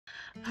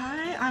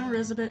Hi, I'm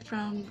Elizabeth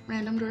from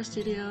Random Door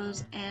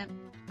Studios, and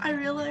I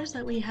realized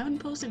that we haven't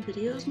posted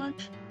videos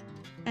much,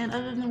 and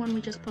other than the one we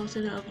just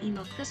posted of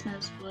Emo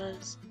Christmas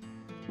was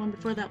one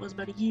before that was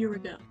about a year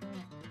ago.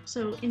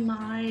 So in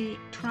my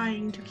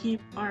trying to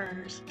keep our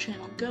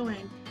channel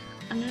going,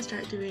 I'm gonna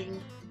start doing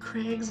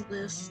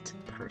Craigslist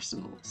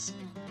personals,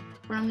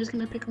 where I'm just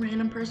gonna pick a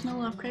random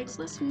personal off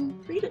Craigslist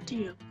and read it to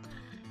you.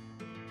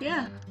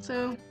 Yeah,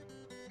 so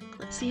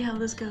let's see how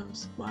this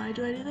goes. Why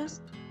do I do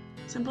this?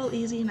 Simple,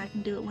 easy, and I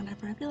can do it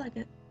whenever I feel like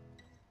it.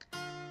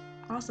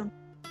 Awesome.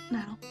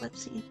 Now,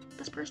 let's see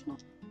this personal.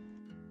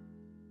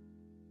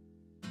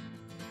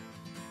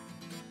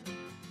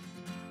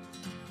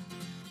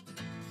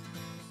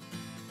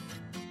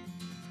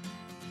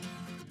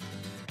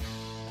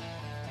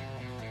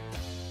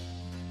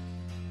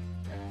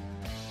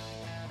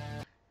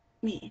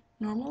 Me,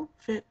 normal,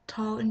 fit,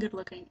 tall, and good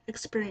looking,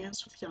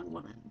 experienced with young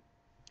women.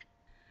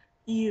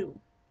 You,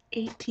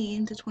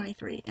 18 to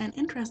 23, and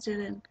interested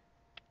in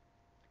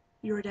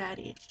your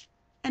daddy,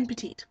 and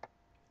petite.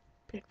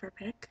 Pick for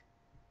pick.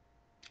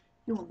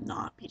 You will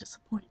not be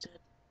disappointed.